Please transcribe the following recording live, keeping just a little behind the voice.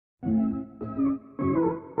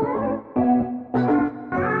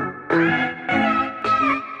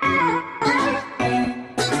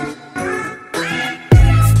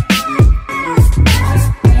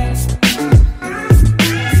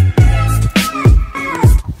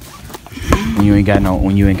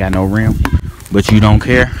When you ain't got no rim, but you don't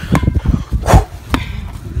care.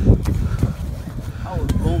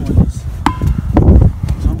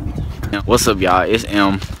 What's up, y'all? It's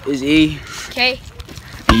M. It's E. K.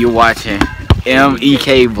 And you're watching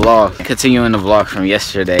MEK vlog. Continuing the vlog from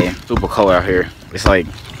yesterday. Super cold out here. It's like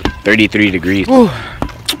 33 degrees. Whew.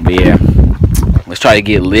 But yeah, let's try to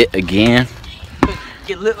get lit again.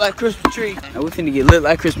 Get lit like Christmas tree. Now we finna get lit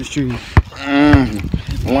like Christmas tree.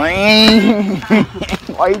 Why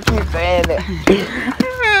you keep saying that?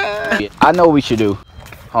 I know what we should do.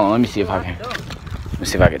 Hold on, let me see if I can. Let me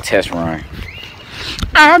see if I can test run.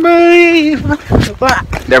 I believe.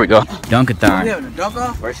 There we go.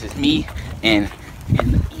 Dunkathon versus me and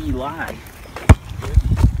Eli.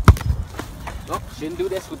 Oh, shouldn't do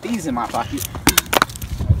this with these in my pocket.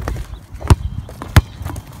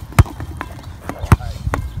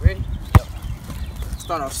 Ready? Yep.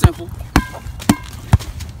 Start off simple.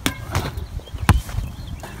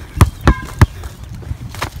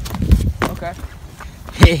 Okay.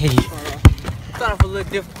 Hey. Start off a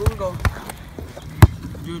little difficult. We're gonna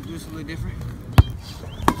do this a little different.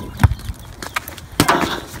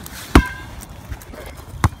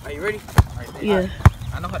 Are you ready? Right, yeah.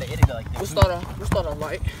 I know how to edit it like this. We'll start off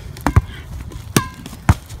light.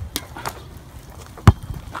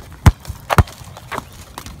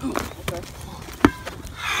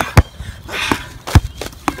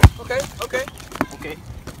 Okay. Okay.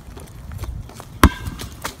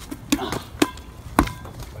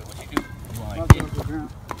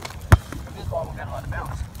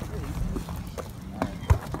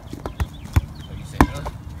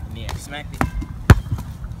 Smacked it.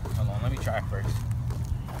 Hold on, let me try first.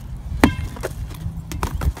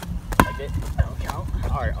 Like that? That'll count.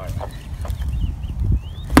 Alright.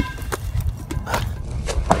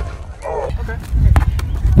 Okay.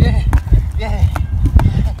 Yeah.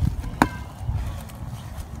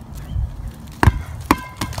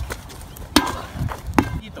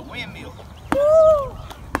 Get the windmill. Woo!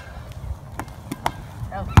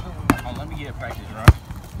 That was a good one. Hold on, let me get a practice run.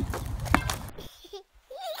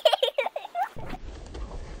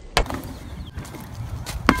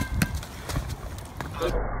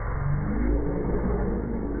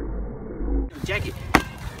 Jacket.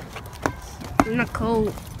 I'm not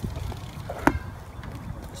cold.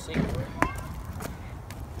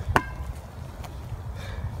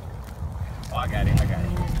 Oh, I got it.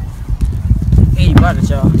 He ain't about it,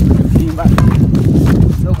 y'all. He ain't about it.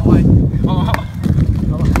 No boy. Oh,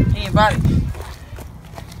 he ain't about it.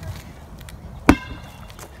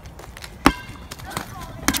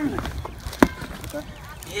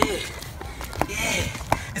 Yeah.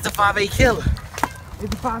 It's a 5'8" killer.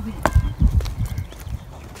 It's a 5'8".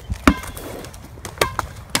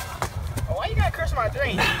 Oh, why you gotta curse my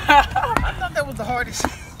dream? I thought that was the hardest.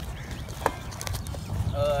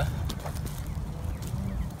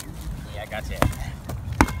 Yeah, I got you.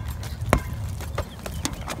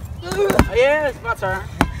 Yeah, it's my turn.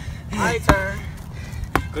 My turn.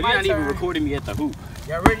 Cause you're not even recording me at the hoop.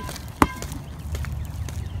 Y'all ready?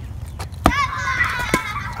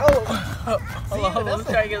 Oh! Hold on. Let's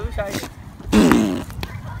try again.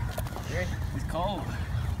 Ready? It's cold.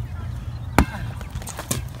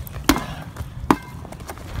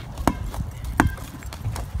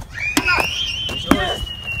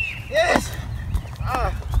 Yes!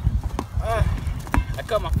 I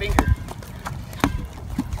cut my finger.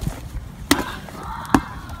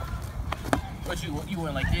 What you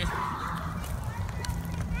went like this?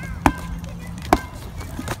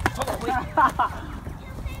 Hold on, wait.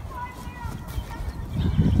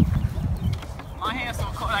 My hands so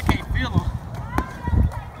cold I can't feel them.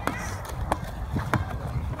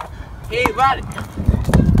 He ain't about it.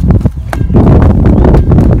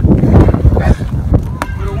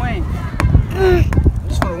 For the win.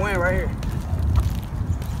 Just for the win right here.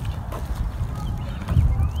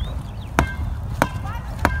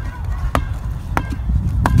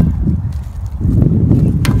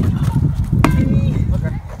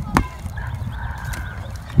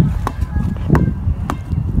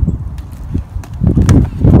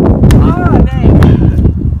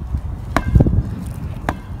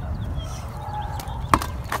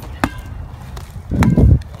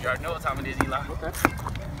 You already know what time it is, Eli. Okay.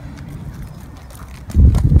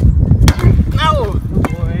 No!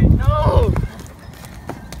 Boy, no!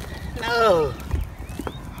 No!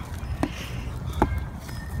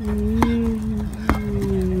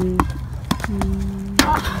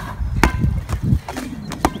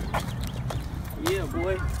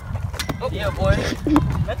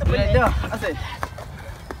 Yeah, I said.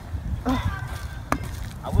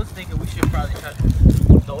 I was thinking we should probably try to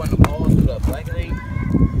throw in the ball through the black leg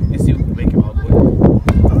and see if we can make it all the way.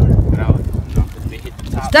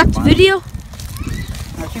 Is that the video?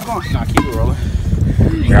 No, keep going. Nah, keep it rolling.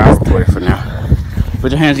 Yeah, I'll record it for now.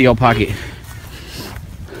 Put your hands in your pocket.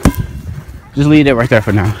 Just leave it right there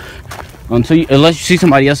for now. Unless you see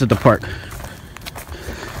somebody else at the park.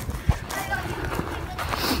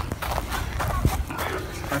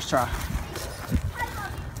 First try.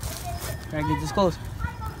 Can I get this close?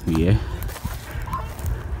 Yeah.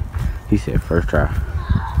 He said first try.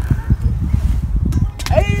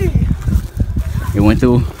 Hey! It went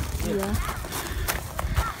through? Yeah.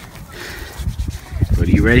 Are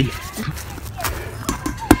you ready?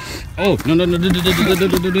 Oh, no.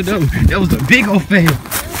 That was a big old fail.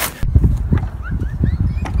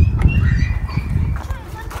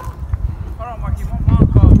 Hold on, Marky. My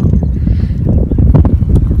mom called.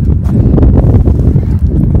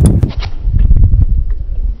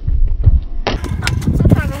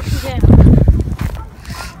 Sometimes I forget.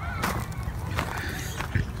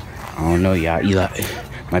 I don't know, y'all. Eli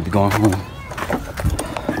might be going home.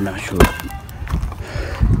 I'm not sure.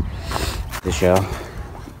 This y'all.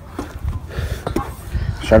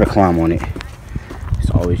 Try to climb on it. It's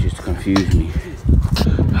always just to confuse me.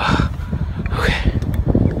 Okay.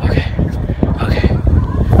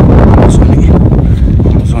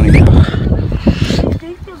 Almost on it.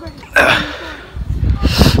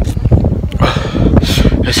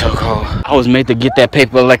 It's so cold. I was made to get that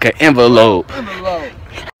paper like an envelope.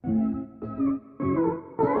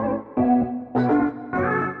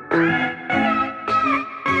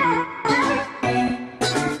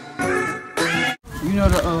 You know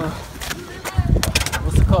the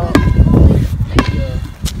what's it called?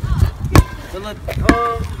 The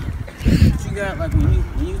you got like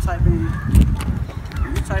when you type in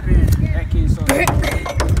that kid so you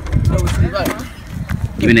know what you like.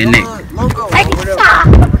 Give me that neck. Logo or whatever.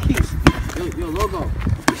 Your logo.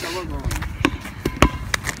 What's your logo on?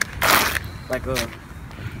 Like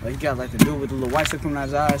you got like the dude with the little white circle on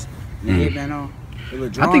his eyes and the headband on. The little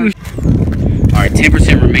drawing. I think all right,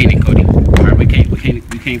 10% remaining, Cody. All right, we can't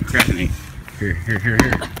procrastinate. Here.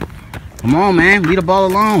 Come on, man, leave the ball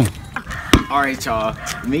alone. All right, y'all.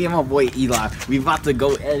 Me and my boy Eli, we about to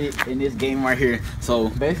go edit in this game right here. So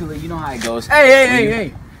basically, you know how it goes.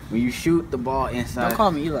 Hey. When you shoot the ball inside. Don't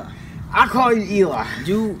call me Eli. I call you Eli.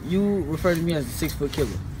 You refer to me as the 6 foot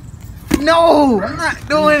killer. No, I'm not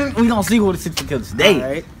doing. We gonna see what the 6 foot killer today. All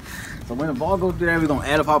right. So when the ball goes through there, we're gonna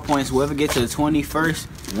add up our points. Whoever gets to the 21st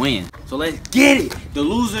wins. So let's get it. The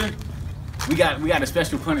loser, we got a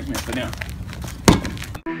special punishment for them.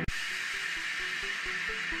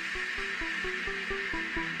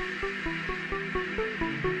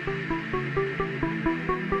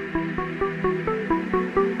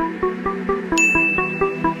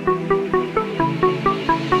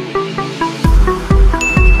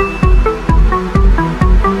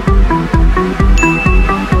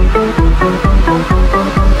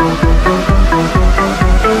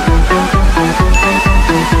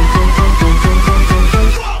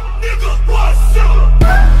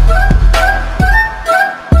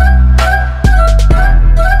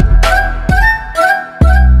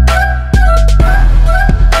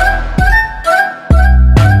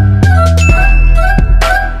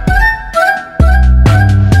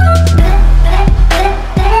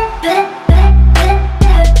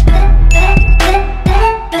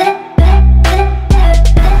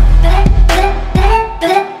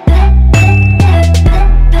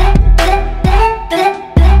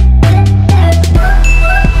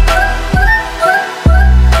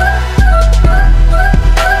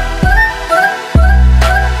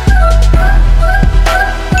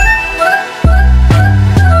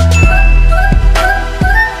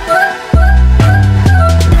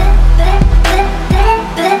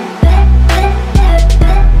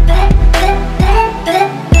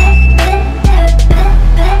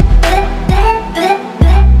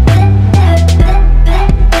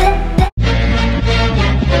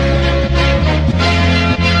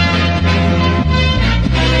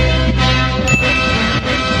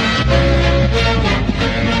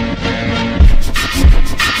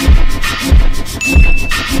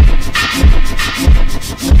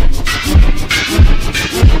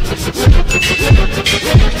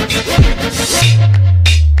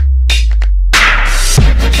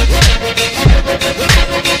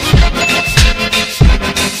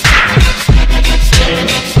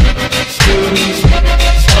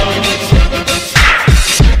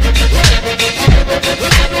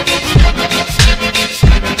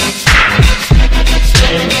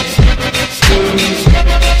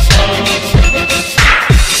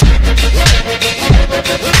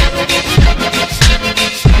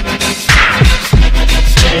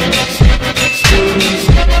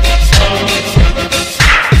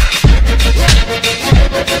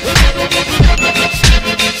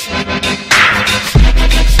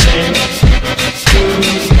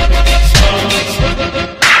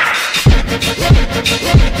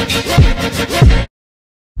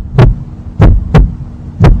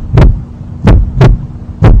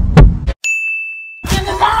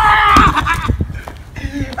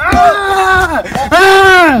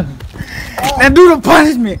 Now do the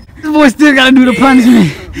punishment. This boy still gotta do the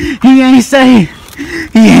punishment. He ain't safe.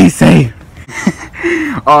 He ain't safe.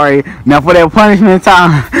 Alright, now for that punishment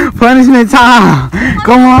time. Punishment time.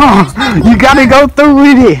 Come on. You gotta go through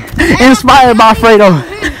with it. Inspired by Fredo.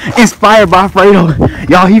 Inspired by Fredo.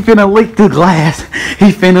 Y'all, he finna lick the glass.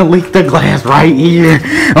 He finna lick the glass right here.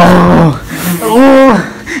 Oh. Oh.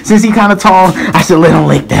 Since he kinda tall, I should let him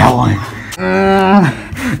lick that one.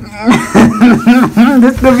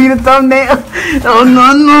 This could be the thumbnail. Oh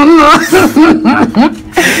no no no.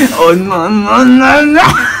 Oh no no no no.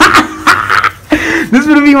 This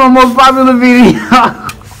would be my most popular video.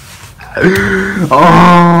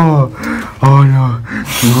 Oh no.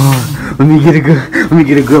 Oh, let me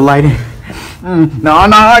get a good lighting. No,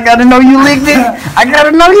 I gotta know you licked it. I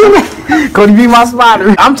gotta know you licked it. Cody be my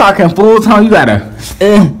spotter. I'm talking full time. You gotta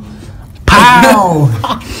pow.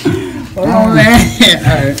 Oh man.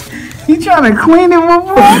 He trying to clean it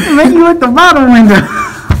before make you lick the bottom window.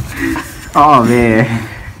 Oh man.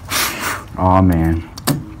 Oh man.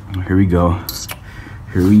 Here we go.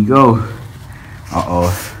 Here we go.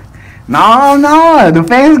 Uh-oh. No, the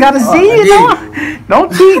fans gotta see it. No.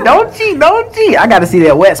 Don't cheat. I gotta see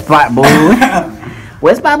that wet spot, boy.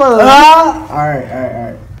 Wet spot, boy.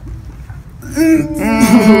 Alright.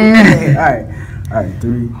 Alright,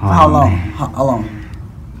 3. How long?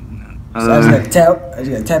 So I just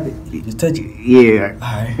gotta tap it. Just touch it. Yeah.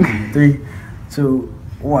 Alright. 3, 2,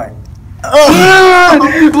 1.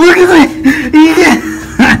 Look at it. Yeah.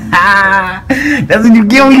 That's what you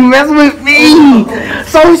get when you mess with me.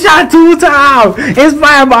 So shot 2 times.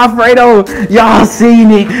 Inspired by Fredo. Y'all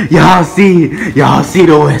seen it. Y'all see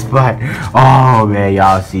the west spot. Oh man,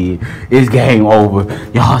 y'all see it. It's game over.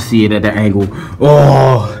 Y'all see it at the angle.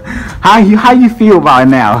 Oh, how you feel about it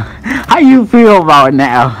now? How you feel about it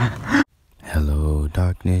now? Hello,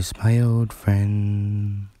 darkness, my old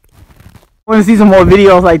friend. I want to see some more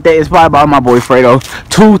videos like that inspired by my boy Fredo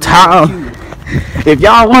 2 times. If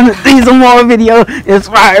y'all want to see some more videos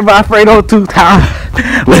inspired by Fredo 2 times,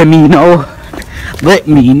 let me know.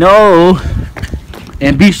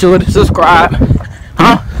 And be sure to subscribe.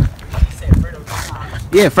 Huh?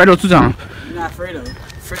 Yeah, Fredo 2 times. Not Fredo.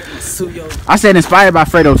 Fredo. I said inspired by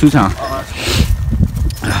Fredo 2 times.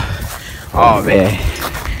 Oh man.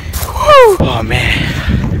 Oh man.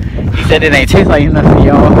 He said it ain't taste like nothing,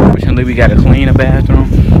 y'all. Fortunately, we gotta clean the bathroom.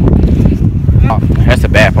 Oh, that's the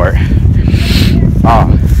bad part.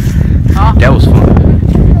 Oh, that was fun.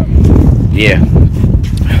 Yeah.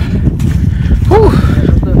 Whew.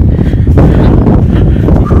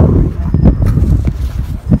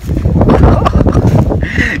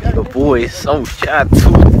 The boy is so shot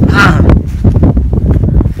too.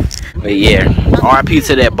 But yeah, RIP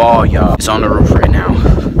to that ball, y'all. It's on the roof right now.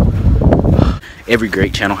 Every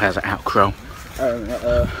great channel has an outro.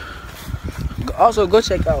 Also, go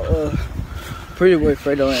check out Pretty Boy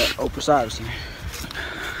Fredo and Oprah Iverson.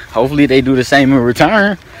 Hopefully they do the same in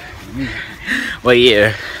return. But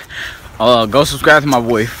yeah, go subscribe to my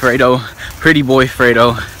boy Fredo, Pretty Boy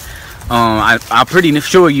Fredo. I'm pretty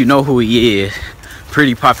sure you know who he is.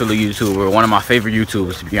 Pretty popular YouTuber, one of my favorite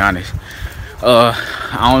YouTubers, to be honest. I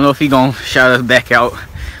don't know if he gonna shout us back out,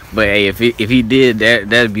 but hey, if he did,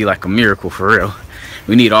 that'd be like a miracle for real.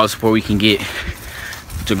 We need all the support we can get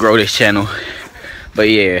to grow this channel. But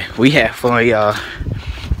yeah, we had fun, y'all.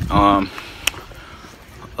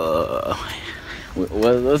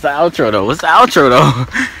 What's the outro though? What's the outro?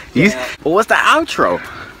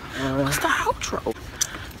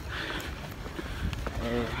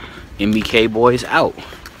 MBK boys out.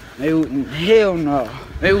 Maybe, hell no.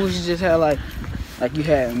 Maybe we should just have like you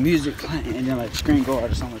had music playing and then like screen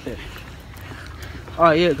guard or something like that.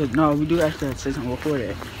 Oh yeah, cause no, we do actually have to say something before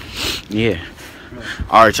that. Yeah.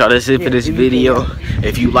 Alright, y'all, that's it for this video.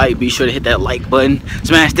 If you like, be sure to hit that like button,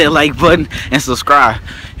 smash that like button, and subscribe.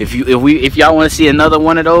 If y'all want to see another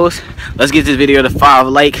one of those, let's get this video to 5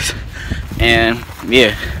 likes. And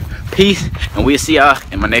yeah, peace, and we'll see y'all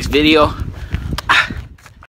in my next video.